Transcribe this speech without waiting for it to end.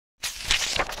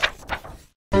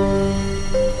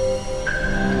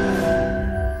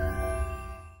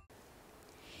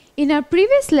In our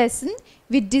previous lesson,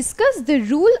 we discussed the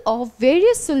rule of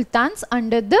various sultans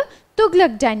under the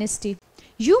Tughlaq dynasty.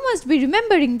 You must be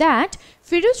remembering that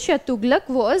Firuz Shah Tughlaq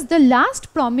was the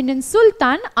last prominent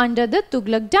sultan under the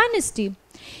Tughlaq dynasty.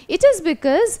 It is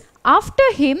because after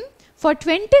him, for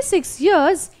 26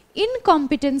 years,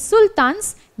 incompetent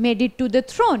sultans made it to the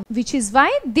throne, which is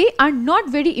why they are not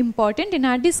very important in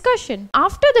our discussion.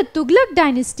 After the Tughlaq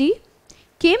dynasty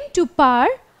came to power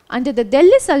under the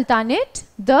Delhi Sultanate,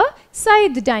 the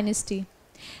Sayyid Dynasty.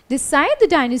 The Sayyid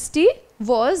Dynasty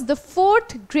was the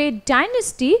fourth great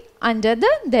dynasty under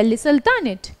the Delhi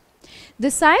Sultanate. The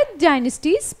Sayyid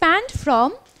Dynasty spanned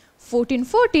from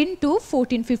 1414 to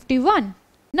 1451.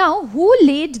 Now, who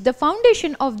laid the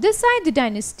foundation of the Sayyid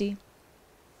Dynasty?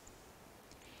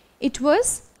 It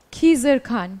was Kiser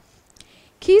Khan.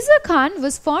 Kiser Khan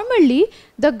was formerly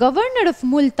the governor of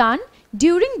Multan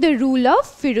during the rule of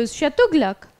Firuz Shah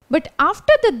Tughlaq. But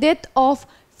after the death of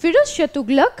Firuz Shah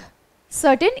Tughlaq,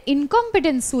 certain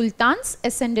incompetent sultans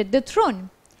ascended the throne.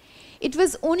 It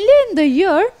was only in the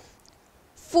year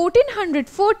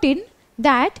 1414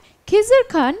 that Kiser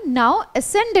Khan now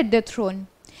ascended the throne.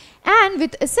 And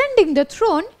with ascending the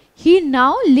throne, he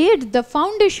now laid the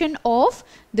foundation of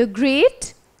the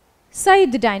great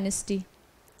Sayyid Dynasty.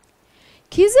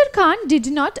 Kiser Khan did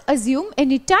not assume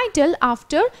any title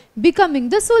after becoming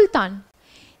the sultan.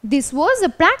 This was a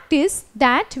practice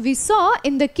that we saw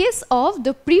in the case of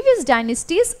the previous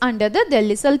dynasties under the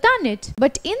Delhi Sultanate.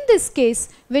 But in this case,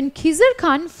 when Kiser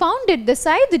Khan founded the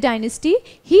Sayyid dynasty,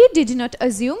 he did not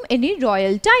assume any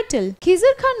royal title.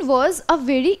 Kiser Khan was a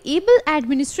very able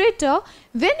administrator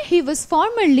when he was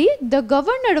formerly the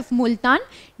governor of Multan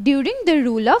during the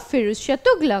rule of Firuz Shah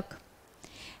Tughlaq.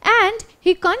 And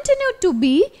he continued to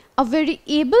be a very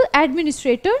able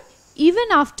administrator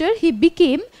even after he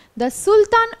became the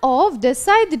Sultan of the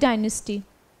Sayyid dynasty.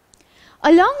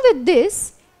 Along with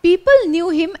this, people knew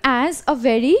him as a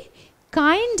very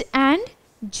kind and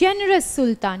generous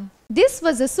sultan. This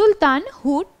was a sultan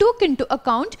who took into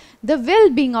account the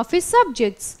well-being of his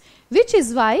subjects, which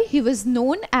is why he was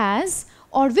known as,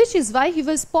 or which is why he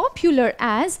was popular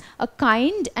as, a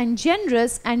kind and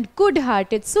generous and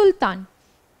good-hearted sultan.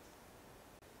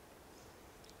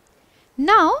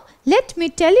 Now, let me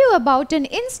tell you about an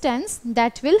instance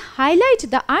that will highlight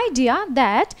the idea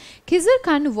that Kiser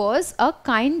Khan was a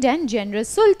kind and generous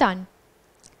sultan.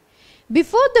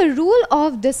 Before the rule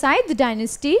of the Sayyid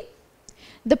dynasty,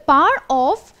 the power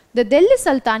of the Delhi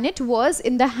Sultanate was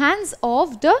in the hands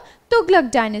of the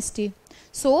Tughlaq dynasty.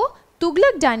 So,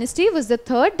 Tughlaq dynasty was the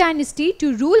third dynasty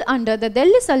to rule under the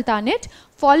Delhi Sultanate,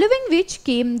 following which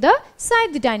came the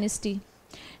Sayyid dynasty.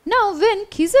 Now, when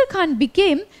Kiser Khan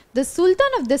became the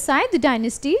Sultan of the Sayyid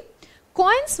dynasty,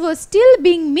 coins were still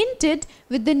being minted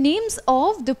with the names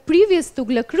of the previous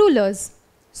Tughlaq rulers.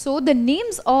 So, the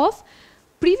names of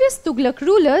previous Tughlaq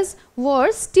rulers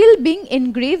were still being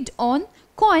engraved on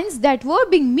coins that were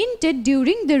being minted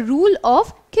during the rule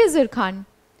of Kiser Khan.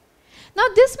 Now,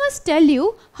 this must tell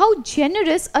you how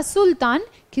generous a sultan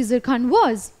Kiser Khan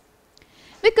was,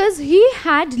 because he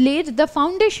had laid the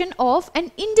foundation of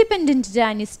an independent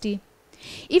dynasty.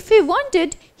 If he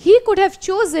wanted, he could have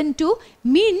chosen to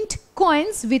mint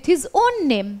coins with his own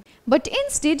name. But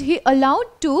instead, he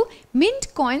allowed to mint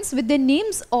coins with the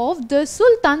names of the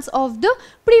sultans of the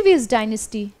previous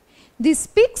dynasty. This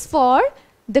speaks for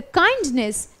the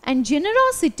kindness and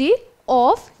generosity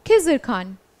of Kiser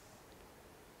Khan.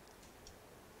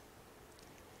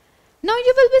 Now,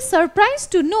 you will be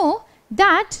surprised to know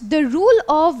that the rule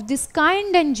of this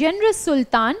kind and generous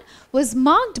sultan was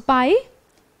marked by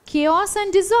chaos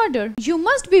and disorder. You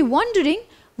must be wondering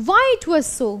why it was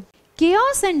so.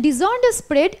 Chaos and disorder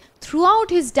spread throughout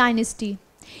his dynasty.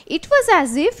 It was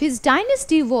as if his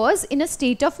dynasty was in a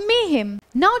state of mayhem.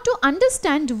 Now, to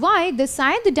understand why the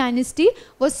Sayyid dynasty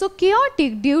was so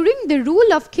chaotic during the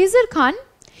rule of Kiser Khan,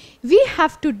 we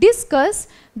have to discuss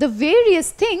the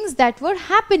various things that were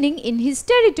happening in his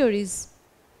territories.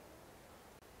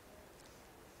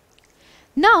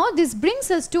 Now, this brings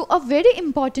us to a very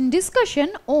important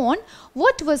discussion on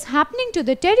what was happening to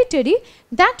the territory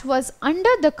that was under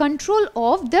the control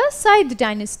of the Sayyid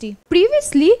dynasty.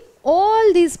 Previously,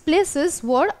 all these places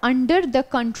were under the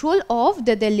control of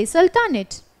the Delhi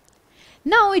Sultanate.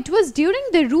 Now, it was during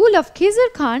the rule of Kiser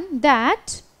Khan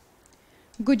that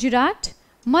Gujarat,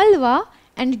 Malwa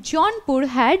and Jaunpur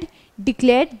had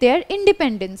declared their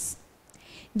independence.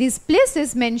 These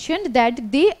places mentioned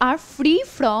that they are free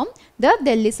from the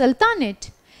Delhi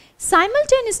Sultanate.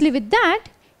 Simultaneously with that,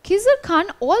 Kiser Khan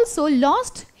also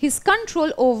lost his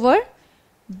control over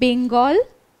Bengal,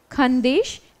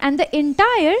 Khandesh and the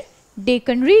entire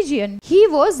Deccan region. He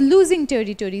was losing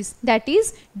territories. That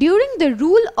is, during the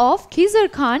rule of Kiser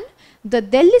Khan, the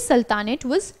Delhi Sultanate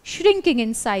was shrinking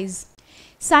in size.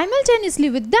 Simultaneously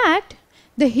with that,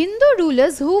 the Hindu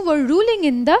rulers who were ruling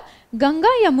in the Ganga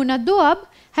Yamuna Doab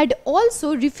had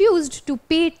also refused to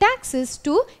pay taxes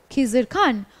to Kiser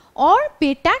Khan or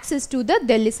pay taxes to the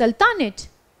Delhi Sultanate.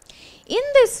 In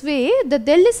this way, the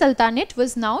Delhi Sultanate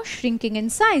was now shrinking in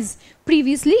size.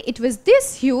 Previously, it was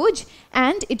this huge,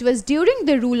 and it was during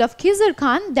the rule of Kiser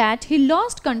Khan that he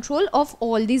lost control of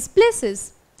all these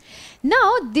places.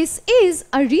 Now, this is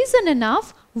a reason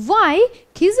enough why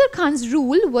Kiser Khan's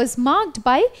rule was marked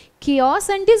by chaos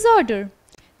and disorder.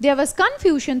 There was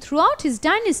confusion throughout his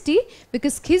dynasty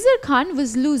because Kiser Khan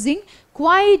was losing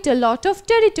quite a lot of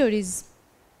territories.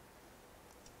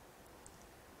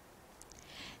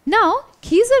 Now,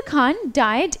 Kiser Khan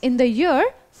died in the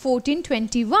year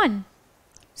 1421.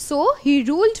 So, he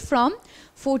ruled from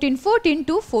 1414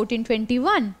 to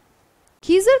 1421.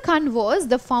 Kiser Khan was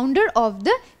the founder of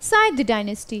the Sayyid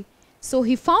Dynasty. So,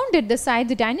 he founded the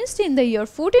Sayyid Dynasty in the year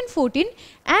 1414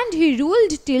 and he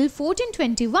ruled till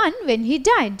 1421 when he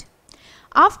died.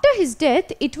 After his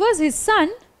death, it was his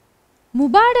son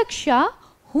Mubaraksha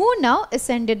who now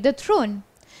ascended the throne.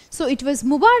 So, it was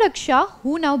Mubaraksha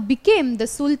who now became the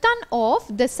Sultan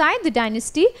of the Sayyid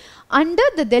Dynasty under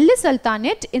the Delhi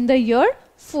Sultanate in the year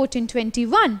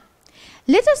 1421.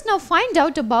 Let us now find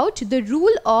out about the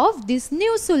rule of this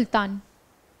new Sultan.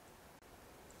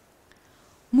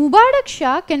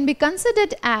 Mubaraksha can be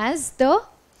considered as the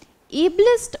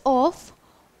ablest of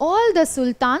all the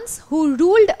sultans who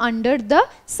ruled under the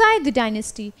Sayyid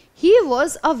Dynasty. He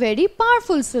was a very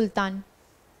powerful sultan.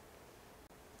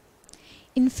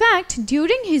 In fact,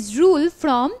 during his rule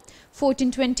from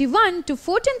 1421 to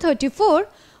 1434,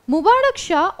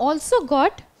 Mubaraksha also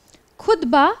got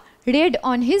khutbah read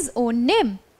on his own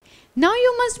name. Now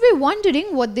you must be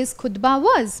wondering what this khutbah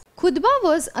was. Khutbah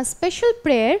was a special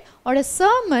prayer or a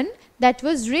sermon that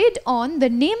was read on the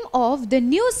name of the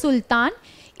new sultan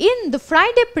in the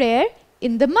Friday prayer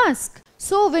in the mosque.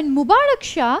 So when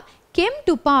Mubaraksha came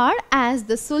to power as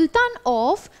the sultan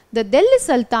of the Delhi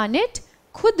Sultanate,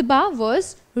 khutbah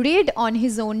was read on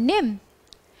his own name.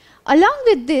 Along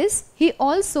with this, he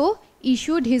also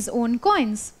issued his own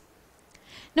coins.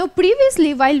 Now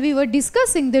previously, while we were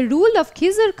discussing the rule of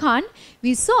Kiser Khan,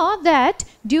 we saw that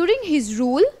during his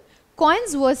rule,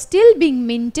 coins were still being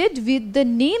minted with the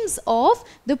names of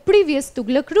the previous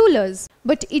Tughlaq rulers.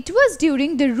 But it was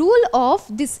during the rule of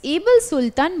this able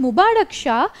Sultan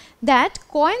Mubaraksha that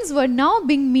coins were now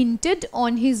being minted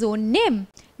on his own name.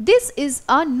 This is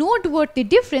a noteworthy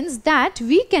difference that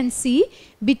we can see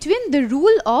between the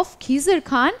rule of Kiser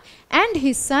Khan and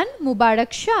his son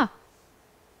Mubaraksha.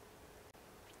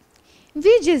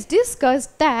 We just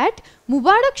discussed that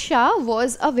Mubaraksha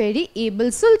was a very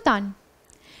able sultan.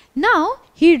 Now,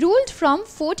 he ruled from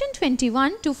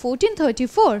 1421 to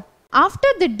 1434. After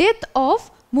the death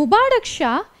of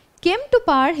Mubaraksha came to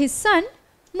power his son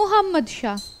Muhammad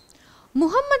Shah.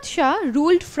 Muhammad Shah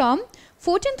ruled from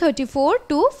 1434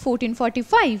 to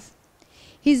 1445.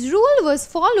 His rule was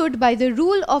followed by the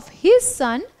rule of his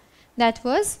son, that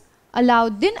was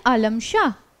Alauddin Alam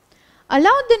Shah.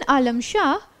 Alauddin Alam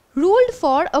Shah ruled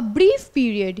for a brief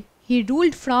period. He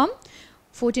ruled from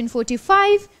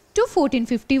 1445 to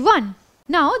 1451.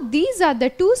 Now, these are the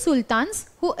two sultans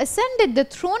who ascended the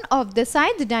throne of the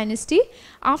Sayyid Dynasty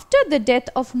after the death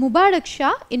of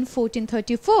Mubaraksha in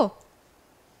 1434.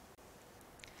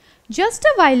 Just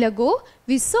a while ago,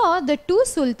 we saw the two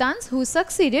sultans who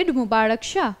succeeded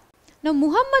Mubaraksha. Now,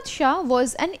 Muhammad Shah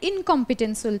was an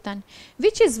incompetent sultan,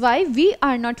 which is why we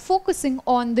are not focusing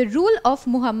on the rule of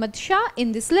Muhammad Shah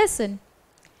in this lesson.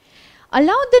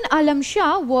 Alauddin Alam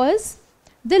Shah was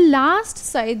the last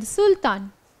Sayyid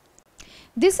Sultan.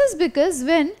 This is because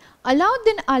when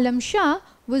Alauddin Alam Shah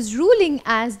was ruling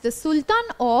as the Sultan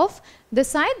of the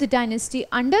Sayyid Dynasty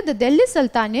under the Delhi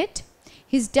Sultanate,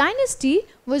 his dynasty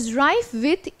was rife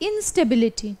with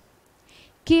instability.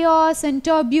 Chaos and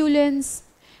turbulence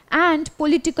and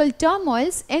political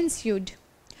turmoils ensued.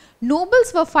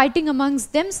 Nobles were fighting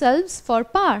amongst themselves for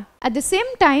power. At the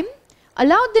same time,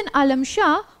 Alauddin Alam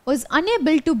Shah was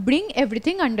unable to bring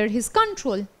everything under his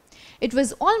control. It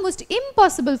was almost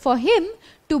impossible for him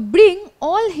to bring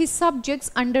all his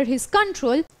subjects under his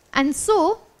control, and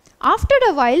so after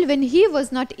a while, when he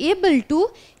was not able to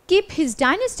keep his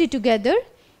dynasty together,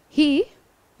 he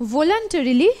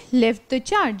voluntarily left the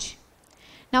charge.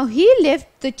 Now, he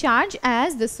left the charge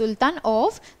as the Sultan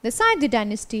of the Sayyid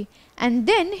Dynasty and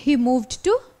then he moved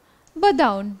to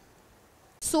Badaun.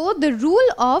 So, the rule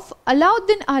of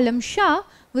Alauddin Alam Shah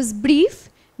was brief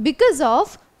because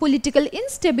of political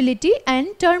instability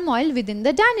and turmoil within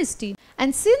the dynasty.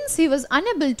 And since he was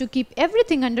unable to keep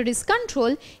everything under his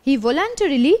control, he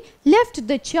voluntarily left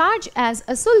the charge as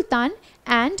a sultan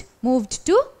and moved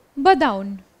to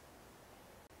Badaun.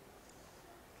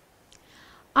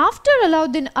 After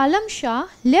Alauddin Alam Shah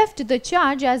left the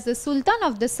charge as the sultan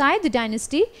of the Sayyid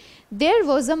Dynasty, there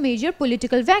was a major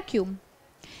political vacuum.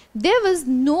 There was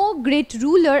no great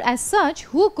ruler as such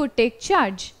who could take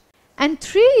charge. And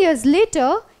 3 years later,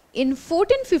 in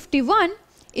 1451,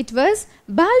 it was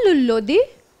Bahlul Lodi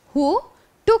who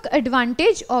took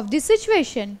advantage of the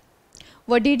situation.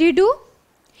 What did he do?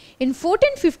 In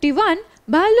 1451,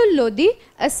 Bahlul Lodi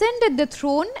ascended the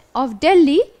throne of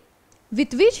Delhi,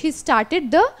 with which he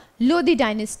started the Lodi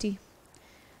Dynasty.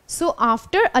 So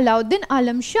after Alauddin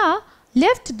Alam Shah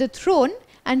left the throne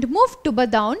and moved to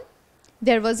Badaun,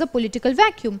 there was a political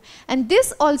vacuum, and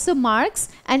this also marks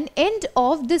an end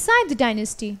of the Sayyid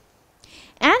Dynasty.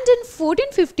 And in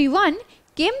 1451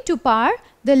 came to power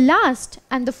the last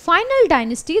and the final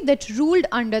dynasty that ruled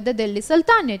under the Delhi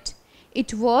Sultanate.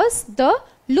 It was the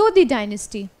Lodi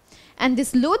Dynasty, and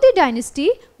this Lodi Dynasty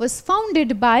was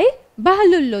founded by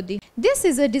Bahlul Lodi. This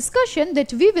is a discussion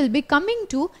that we will be coming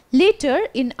to later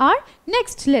in our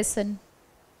next lesson.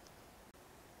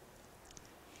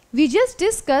 We just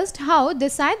discussed how the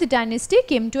Sayyid Dynasty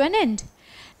came to an end.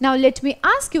 Now let me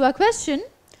ask you a question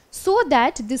so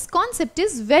that this concept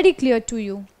is very clear to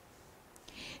you.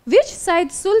 Which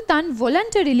Sayyid Sultan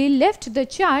voluntarily left the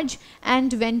charge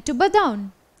and went to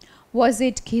Badaun? Was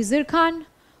it Kiser Khan?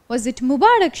 Was it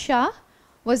Mubaraksha?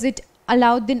 Was it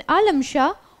Alauddin Alam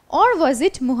Shah? Or was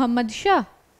it Muhammad Shah?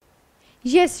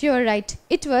 Yes, you are right.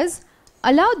 It was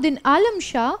Alauddin Alam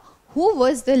Shah, who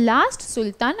was the last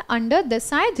sultan under the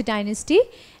Sayyid Dynasty,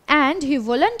 and he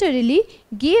voluntarily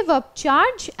gave up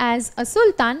charge as a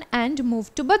sultan and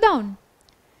moved to Badaun.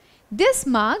 This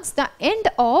marks the end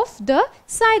of the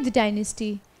Sayyid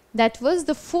Dynasty. That was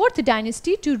the fourth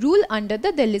dynasty to rule under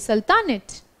the Delhi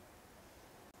Sultanate.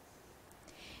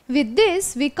 With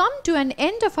this, we come to an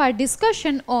end of our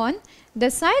discussion on the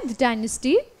Sayyid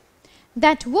Dynasty.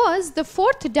 That was the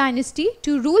fourth dynasty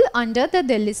to rule under the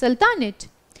Delhi Sultanate.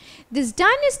 This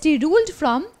dynasty ruled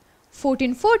from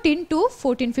 1414 to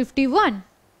 1451.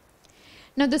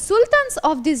 Now the sultans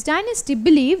of this dynasty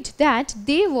believed that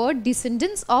they were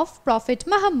descendants of Prophet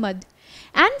Muhammad,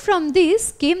 and from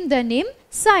this came the name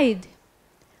Sayyid.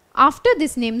 After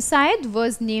this name Sayyid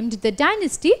was named the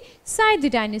dynasty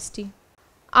Sayyid Dynasty.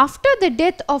 After the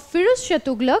death of Firuz Shah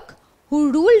Tughlaq,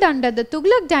 who ruled under the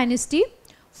Tughlaq dynasty,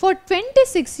 for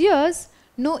 26 years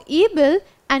no able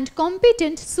and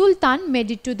competent sultan made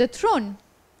it to the throne.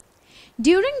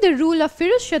 During the rule of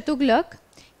Firuz Shah Tughlaq,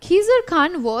 Kiser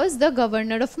Khan was the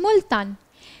governor of Multan,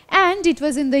 and it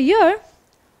was in the year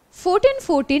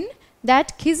 1414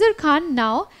 that Kiser Khan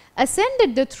now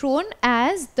ascended the throne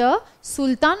as the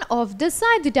sultan of the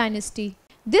Sayyid Dynasty.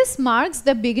 This marks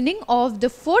the beginning of the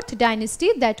fourth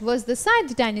dynasty, that was the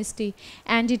Sayyid Dynasty,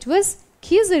 and it was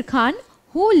Kiser Khan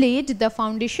who laid the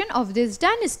foundation of this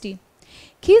dynasty.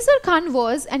 Kiser Khan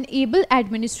was an able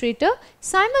administrator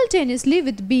simultaneously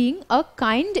with being a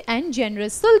kind and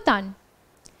generous sultan.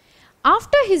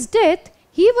 After his death,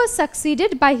 he was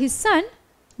succeeded by his son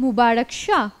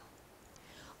Mubaraksha.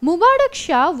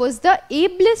 Mubaraksha was the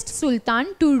ablest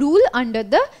sultan to rule under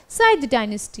the Sayyid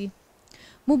Dynasty.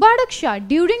 Mubaraksha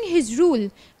during his rule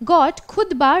got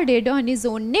khutbah read on his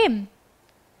own name.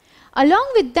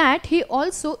 Along with that, he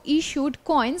also issued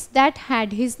coins that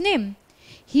had his name.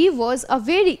 He was a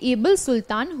very able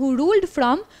sultan who ruled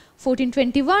from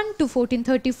 1421 to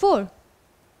 1434.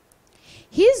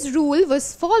 His rule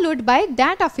was followed by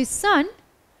that of his son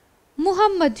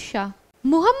Muhammad Shah.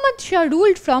 Muhammad Shah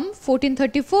ruled from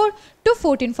 1434 to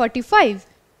 1445.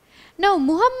 Now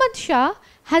Muhammad Shah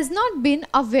has not been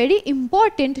a very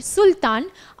important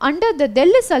sultan under the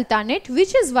Delhi Sultanate,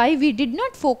 which is why we did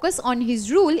not focus on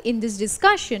his rule in this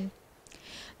discussion.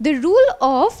 The rule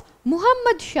of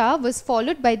Muhammad Shah was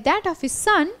followed by that of his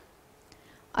son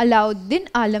Alauddin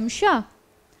Alam Shah.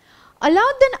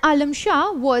 Alauddin Alam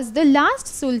Shah was the last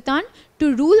sultan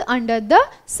to rule under the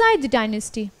Sayyid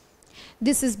Dynasty.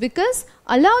 This is because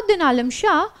Alauddin Alam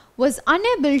Shah was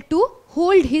unable to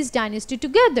hold his dynasty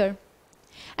together,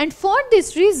 and for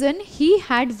this reason he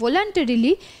had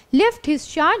voluntarily left his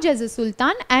charge as a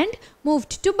sultan and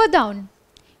moved to Badaun.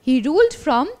 He ruled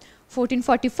from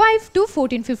 1445 to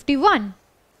 1451.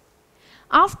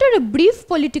 After a brief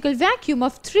political vacuum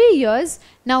of 3 years,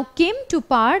 now came to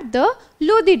power the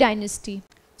Lodi Dynasty.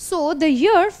 So the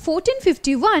year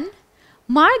 1451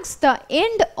 marks the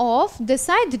end of the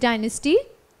Sayyid Dynasty,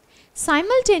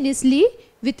 simultaneously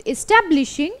with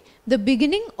establishing the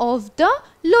beginning of the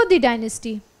Lodi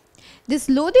Dynasty. This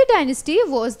Lodi Dynasty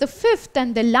was the fifth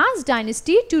and the last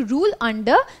dynasty to rule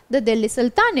under the Delhi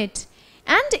Sultanate,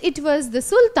 and it was the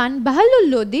Sultan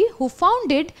Bahlul Lodi who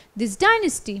founded this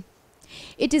dynasty.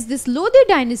 It is this Lodi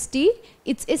Dynasty,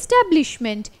 its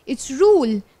establishment, its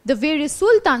rule, the various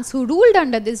sultans who ruled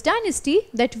under this dynasty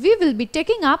that we will be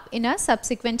taking up in a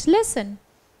subsequent lesson.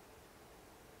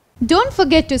 Don't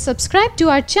forget to subscribe to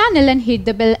our channel and hit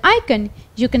the bell icon.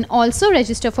 You can also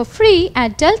register for free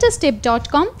at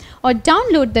DeltaStep.com or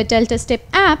download the DeltaStep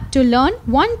app to learn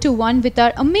one-to-one with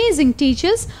our amazing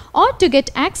teachers or to get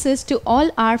access to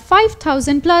all our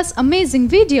 5,000 plus amazing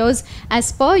videos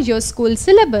as per your school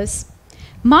syllabus.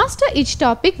 Master each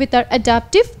topic with our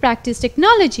adaptive practice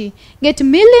technology. Get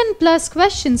million plus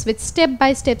questions with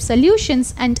step-by-step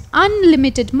solutions and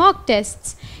unlimited mock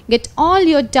tests. Get all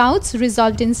your doubts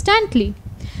resolved instantly.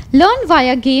 Learn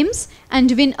via games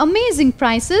and win amazing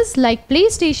prizes like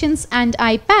PlayStations and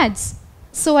iPads.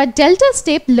 So at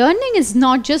DeltaStep, learning is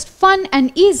not just fun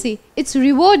and easy, it's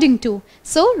rewarding too.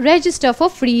 So register for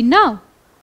free now.